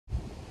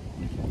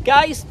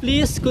Guys,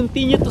 please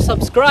continue to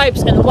subscribe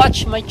and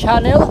watch my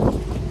channel.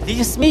 This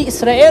is me,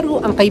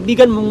 Israero, ang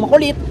kaibigan mong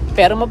makulit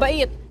pero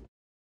mabait.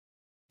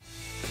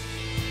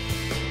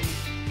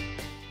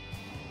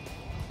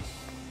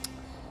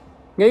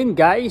 Ngayon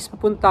guys,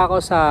 pupunta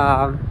ako sa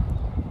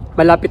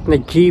malapit na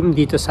gym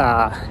dito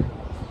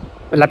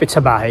malapit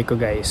sa bahay ko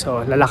guys.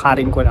 So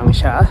lalakarin ko lang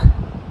siya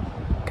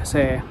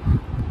kasi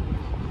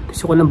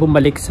gusto ko nang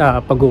bumalik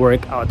sa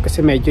pag-workout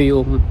kasi medyo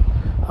yung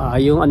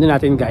ano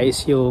natin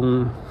guys,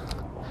 yung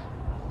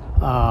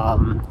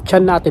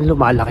tiyan natin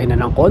lumalaki na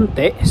ng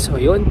konti. So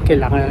yun,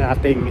 kailangan na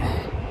natin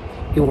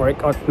yung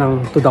workout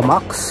ng to the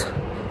max.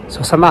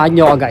 So samahan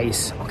nyo ako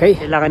guys, okay?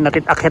 Kailangan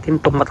natin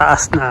akyatin itong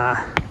mataas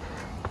na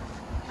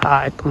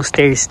itong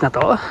stairs na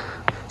to.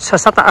 So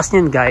sa taas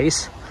niyan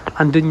guys,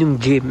 andun yung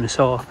gym.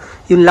 So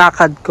yung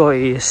lakad ko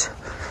is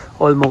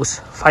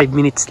almost 5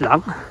 minutes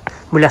lang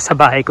mula sa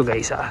bahay ko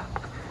guys.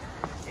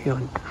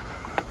 Yun.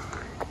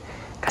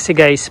 Kasi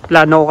guys,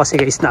 plano ko kasi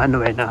guys na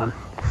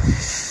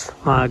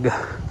mag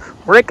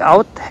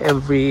workout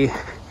every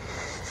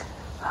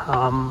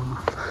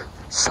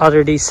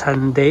Saturday,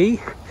 Sunday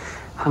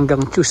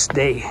hanggang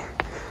Tuesday.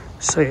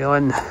 So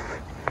yun.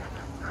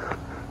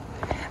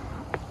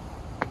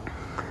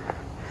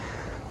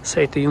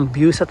 So ito yung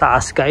view sa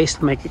taas guys,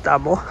 makikita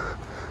mo.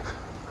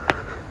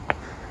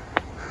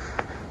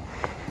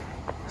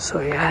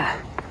 So yeah.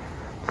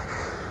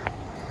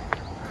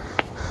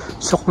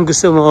 So kung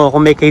gusto mo,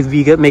 kung may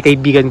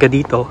kaibigan ka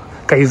dito,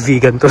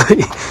 kaibigan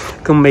tuloy.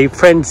 Kung may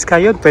friends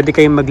kayo, pwede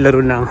kayong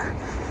maglaro ng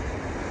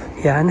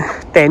yan,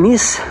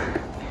 tennis.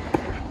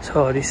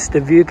 So this is the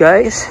view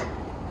guys.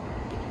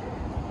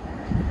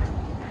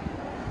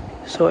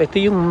 So ito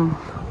yung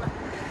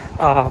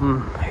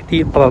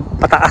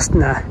pataas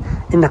na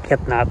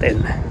inakyat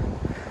natin.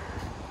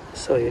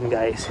 So yun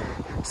guys.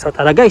 So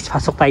tara guys,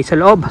 pasok tayo sa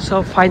loob. So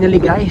finally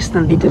guys,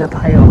 nandito na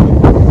tayo.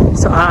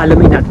 So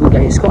aalamin natin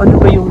guys kung ano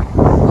ba yung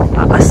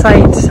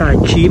aside sa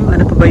gym,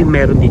 ano pa ba yung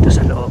meron dito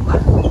sa loob.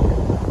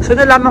 So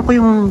nalaman ko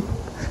yung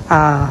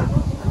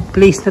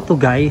place na to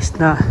guys,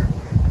 na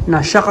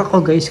shock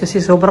ako guys kasi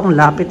sobrang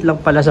lapit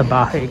lang pala sa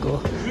bahay ko.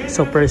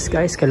 So first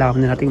guys,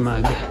 kailangan na natin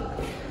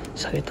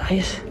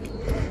guys.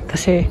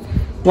 Kasi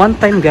one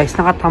time guys,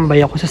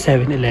 nakatambay ako sa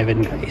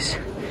 7-Eleven guys.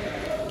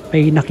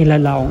 May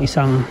nakilala akong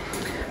isang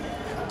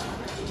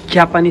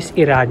Japanese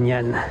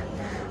Iranian.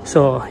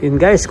 So yun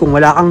guys, kung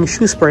wala kang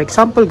shoes, for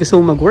example gusto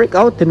mo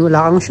mag-workout then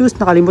wala kang shoes,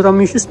 nakalimutan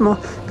mo yung shoes mo,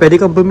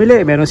 pwede kang bumili.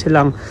 Meron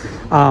silang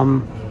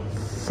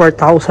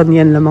 4,000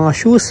 yan na mga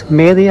shoes,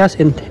 medias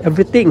and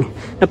everything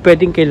na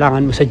pwedeng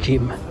kailangan mo sa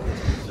gym.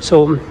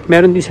 So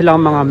meron din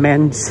silang mga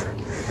men's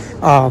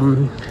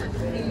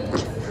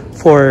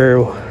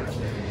for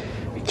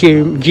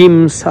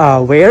gyms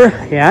wear,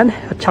 yan,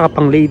 at saka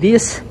pang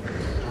ladies.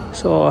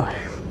 So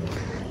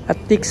I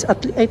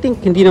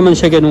think hindi naman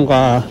siya ganun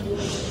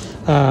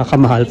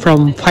kamahal.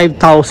 From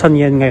 5,000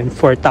 yan ngayon,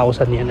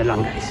 4,000 yan na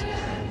lang guys.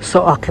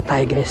 So akit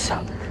tayo guys.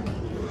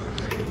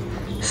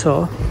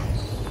 So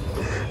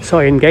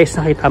ayun guys,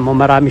 nakita mo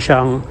marami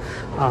siyang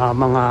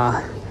mga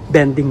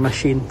vending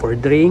machine for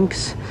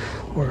drinks,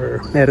 or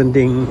meron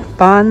ding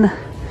pan,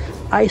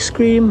 ice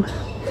cream.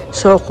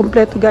 So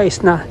kompleto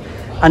guys, na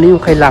ano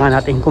yung kailangan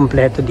natin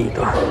kompleto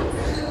dito.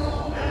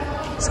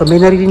 So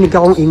may narinig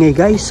akong ingay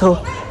guys. So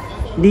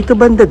dito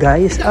banda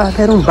guys,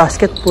 merong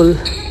basketball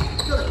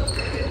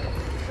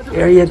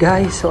area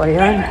guys. So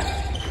ayan,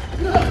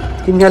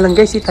 yun nga lang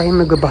guys, di tayo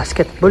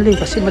mag-basketball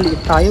kasi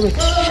maliit tayo eh.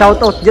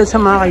 Shout out dyan sa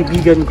mga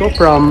kaibigan ko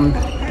from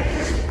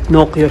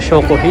Nokia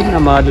Shokohin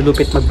na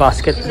malulupit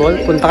mag-basketball.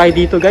 Punta kayo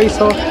dito guys.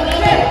 So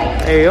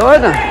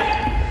ayun,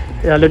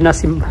 lalo na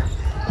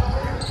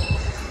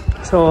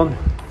so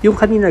yung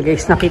kanina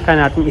guys nakita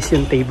natin is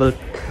yung table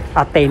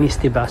tennis,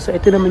 diba? So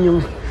ito naman yung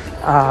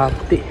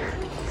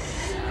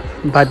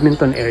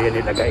badminton area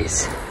nila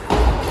guys.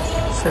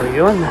 So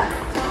yun,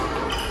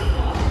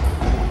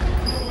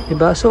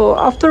 diba? So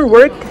after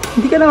work,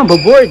 hindi ka na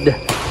maboboard.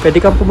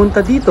 Pwede kang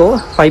pumunta dito.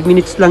 5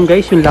 minutes lang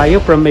guys yung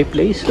layo from my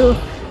place. So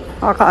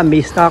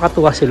nakaka-amaze,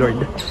 nakakatuwa si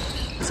Lord.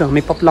 So may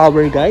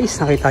pa-flower guys.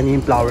 Nakita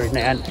niyo yung flower na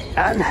yan.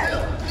 Ayan.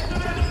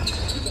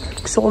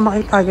 Gusto ko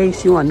makita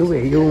guys yung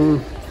yung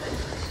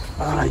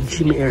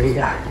gym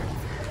area.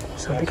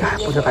 So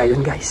punta tayo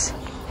dun guys.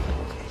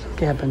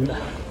 Kaya banda.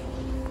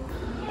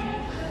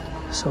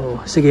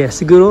 So sige,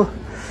 siguro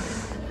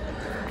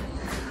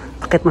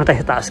akit muna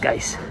tayo sa taas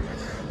guys.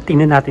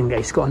 Tingnan natin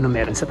guys kung ano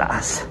meron sa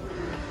taas.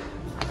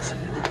 So,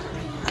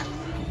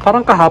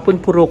 parang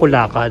kahapon puro ko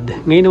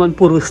lakad, ngayon naman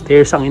puro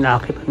stairs ang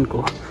inaakitan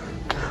ko.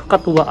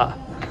 Katuwa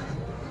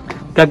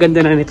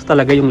Gaganda na nito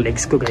talaga yung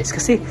legs ko guys,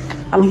 kasi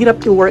ang hirap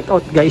yung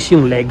workout guys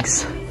yung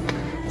legs.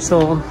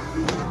 So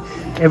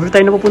every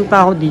time na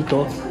pupunta ako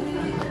dito,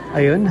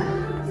 ayun,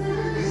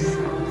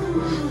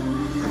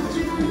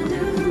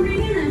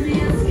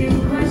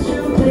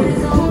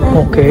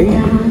 okay.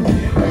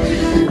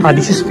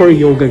 This is for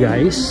yoga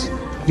guys.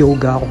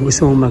 Yoga kung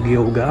gusto mong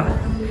mag-yoga.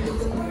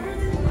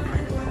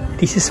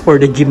 This is for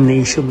the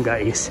gymnasium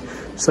guys.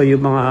 So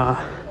yung mga,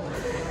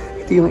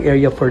 ito yung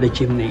area for the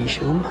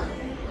gymnasium.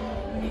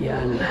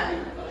 Yan.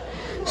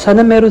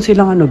 Sana meron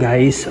silang ano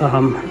guys,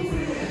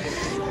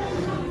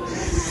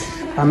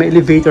 may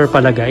elevator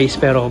pala guys,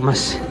 pero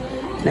mas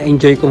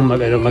na-enjoy kong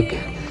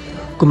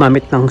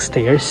gumamit ng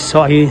stairs.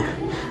 So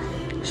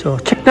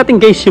check natin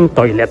guys yung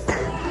toilet.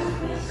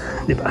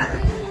 'Di ba?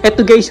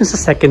 Ito guys yung sa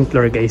second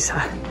floor guys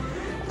ha.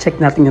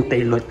 Check natin yung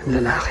toilet ng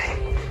lalaki.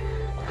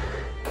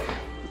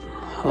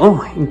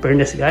 Oh, in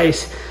fairness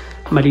guys,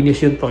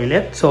 malinis yung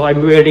toilet. So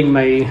I'm wearing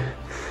my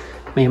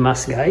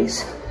mask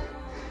guys.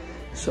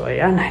 So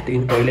ayan, ito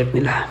yung toilet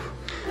nila.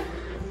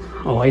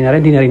 Okay na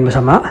rin, di na rin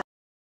masama.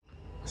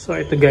 So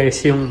ito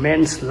guys yung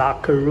men's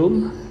locker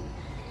room.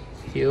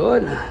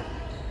 Yun.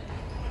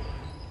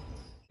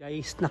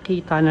 Guys,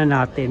 nakita na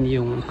natin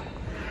yung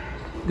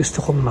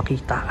gusto kong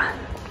makita.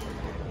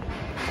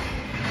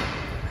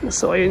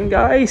 So ayun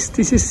guys,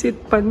 this is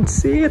it,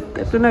 pansit.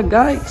 Ito na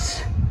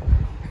guys.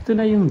 Ito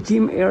na yung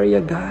gym area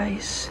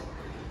guys.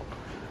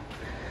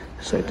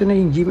 So ito na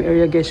yung gym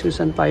area guys kung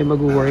saan tayo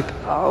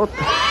mag-workout.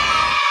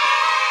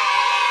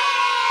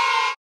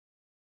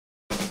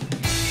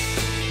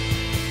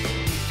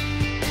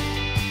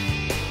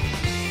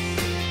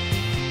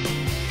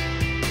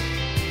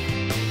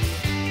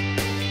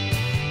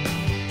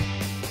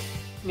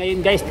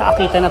 Ngayon guys,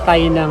 nakakita na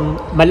tayo ng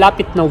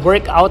malapit na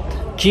workout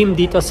gym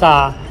dito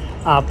sa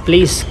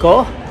place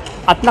ko.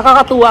 At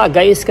nakakatuwa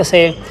guys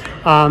kasi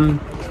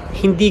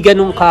hindi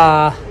ganun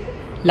ka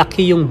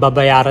laki yung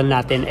babayaran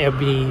natin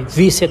every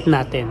visit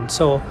natin.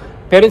 So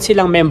meron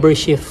silang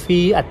membership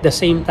fee, at the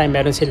same time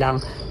meron silang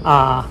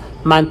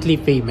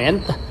monthly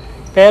payment.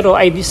 Pero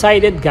I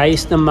decided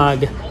guys na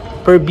mag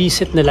per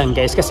visit na lang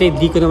guys, kasi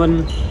di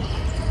naman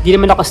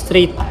ako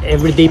straight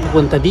everyday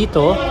pupunta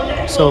dito.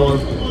 So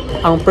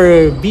ang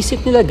per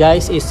visit nila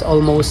guys is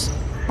almost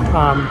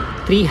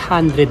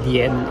 300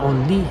 yen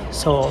only.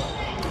 So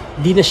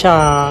di na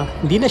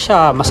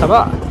siya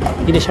masama.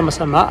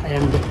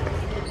 And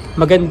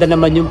maganda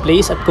naman yung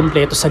place at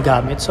kumpleto sa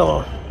gamit.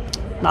 So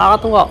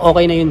nakakatuwa,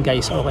 okay na yun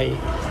guys, okay.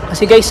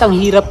 Kasi guys, ang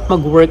hirap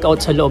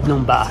mag-workout sa loob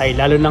ng bahay,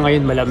 lalo na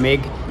ngayon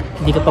malamig,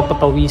 hindi ka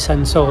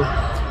papapawisan. So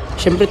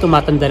syempre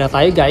tumatanda na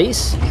tayo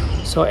guys.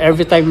 So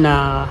every time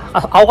na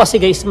ako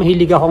kasi guys,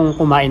 mahilig akong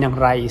kumain ng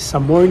rice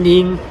sa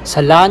morning, sa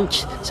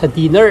lunch, sa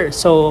dinner.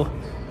 So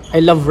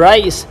I love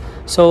rice.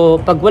 So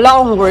pag wala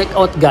akong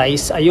workout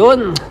guys,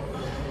 ayun,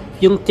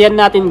 yung tiyan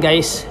natin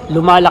guys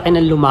lumalaki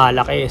ng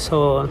lumalaki.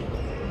 So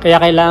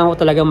kaya kailangan ko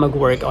talagang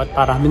mag-workout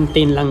para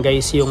maintain lang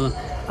guys yung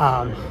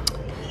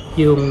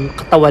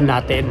katawan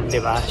natin,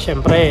 'di ba?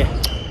 Syempre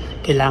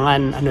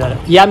kailangan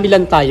yummy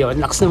lang tayo.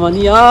 Next naman,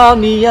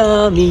 yummy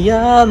yummy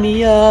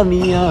yummy yummy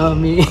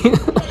yummy.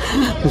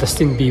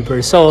 Justin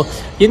Bieber. So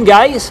yun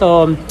guys,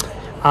 so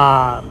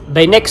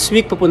by next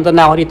week pupunta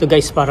na ako dito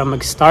guys para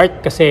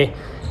mag-start, kasi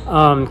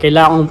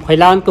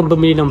kailangan kong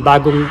bumili ng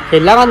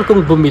kailangan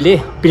kong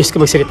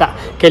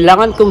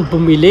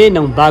bumili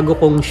ng bago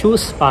kong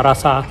shoes para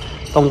sa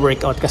pang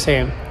workout,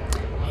 kasi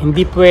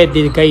hindi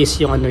pwede guys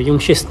yung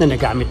shoes na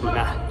nagamit mo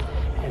na.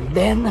 And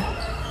then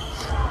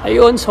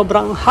ayun,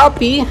 sobrang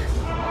happy,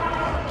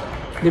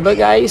 'di ba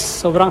guys?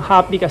 Sobrang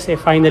happy kasi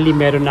finally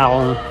meron na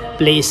akong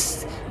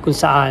place kung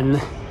saan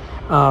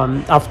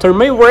after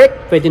my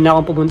work pwede na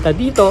akong pumunta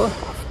dito,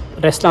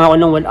 rest lang ako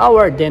ng 1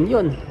 hour, then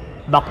yun,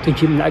 back to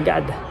gym na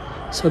agad.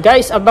 So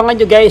guys, abangan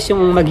nyo guys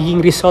yung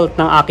magiging result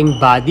ng aking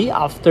body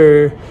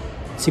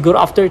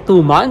siguro after 2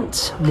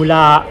 months,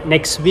 mula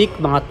next week,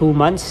 mga 2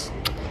 months.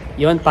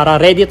 Yun, para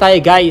ready tayo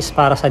guys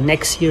para sa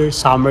next year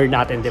summer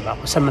natin, 'di ba?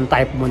 Kung saan man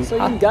tayo pumunta. So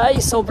yun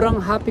guys,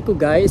 sobrang happy ko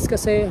guys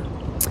kasi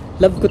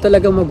love ko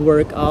talaga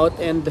mag-workout,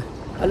 and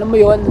alam mo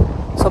yun,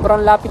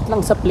 sobrang lapit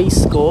lang sa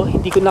place ko.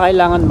 Hindi ko na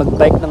kailangan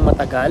mag-bike ng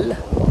matagal.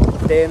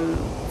 Then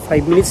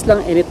 5 minutes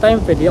lang,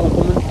 anytime pwede akong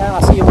pumunta,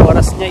 kasi yung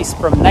oras niya is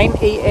from 9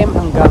 AM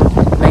hanggang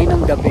 9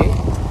 ng gabi.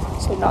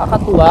 So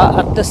nakakatuwa.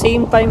 At the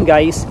same time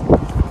guys,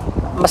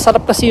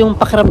 masarap kasi yung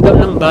pakiramdam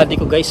ng body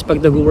ko guys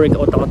pag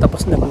nag-workout ako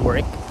tapos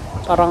nag-work.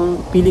 Parang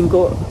feeling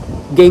ko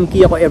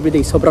genki ako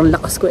everyday, sobrang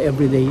lakas ko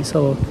everyday.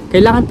 So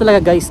kailangan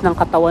talaga guys ng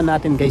katawan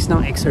natin guys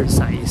ng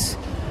exercise.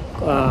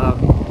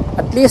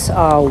 At least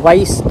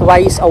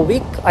twice a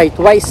week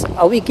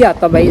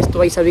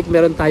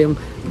meron tayong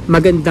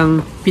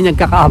magandang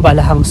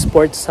pinagkakaabalahang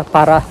sports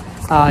para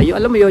yung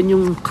alam mo yon,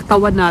 yung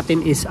katawan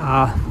natin is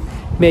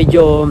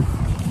medyo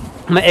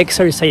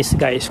ma-exercise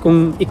guys.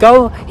 Kung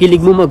ikaw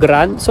hilig mo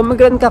mag-run, so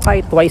mag-run ka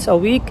kahit twice a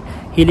week.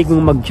 Hilig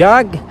mo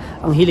mag-jog,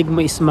 ang hilig mo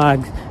is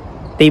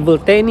table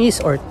tennis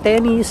or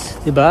tennis,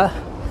 'di ba?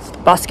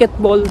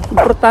 Basketball,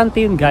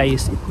 importante yun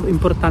guys.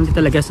 Importante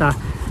talaga sa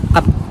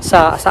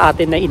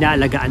atin na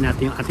inaalagaan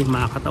natin yung ating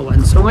mga katawan.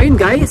 So ngayon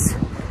guys,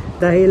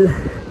 dahil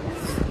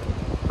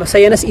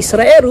masaya na si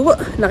Israel,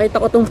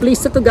 nakita ko tong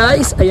place na to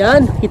guys.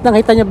 Ayan,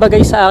 kitang-kita niya ba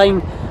guys sa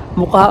aking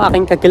mukha,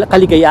 aking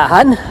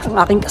kaligayahan, ang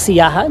aking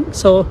kasiyahan.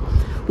 So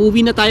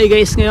uwi na tayo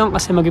guys ngayon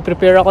kasi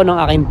mag-prepare ako ng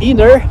aking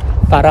dinner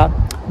para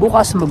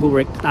bukas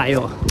mag-work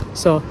tayo.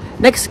 So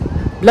next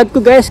vlog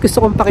ko guys,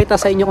 gusto kong pakita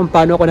sa inyo kung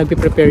paano ako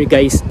nagpe-prepare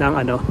guys ng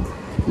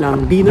ng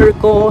dinner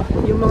ko,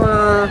 yung mga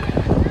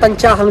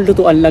tansyahang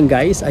lutuan lang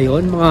guys.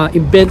 Ayun, mga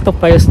invento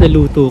files na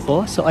luto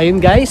ko. So ayun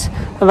guys,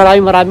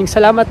 maraming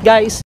salamat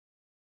guys.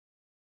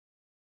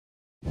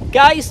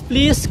 Guys,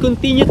 please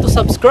continue to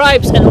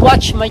subscribe and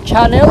watch my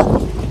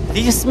channel.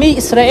 This is me,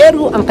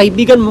 Israero, ang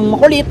kaibigan mong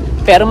makulit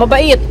pero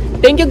mabait.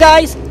 Thank you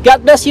guys.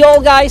 God bless you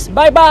all guys.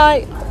 Bye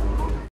bye.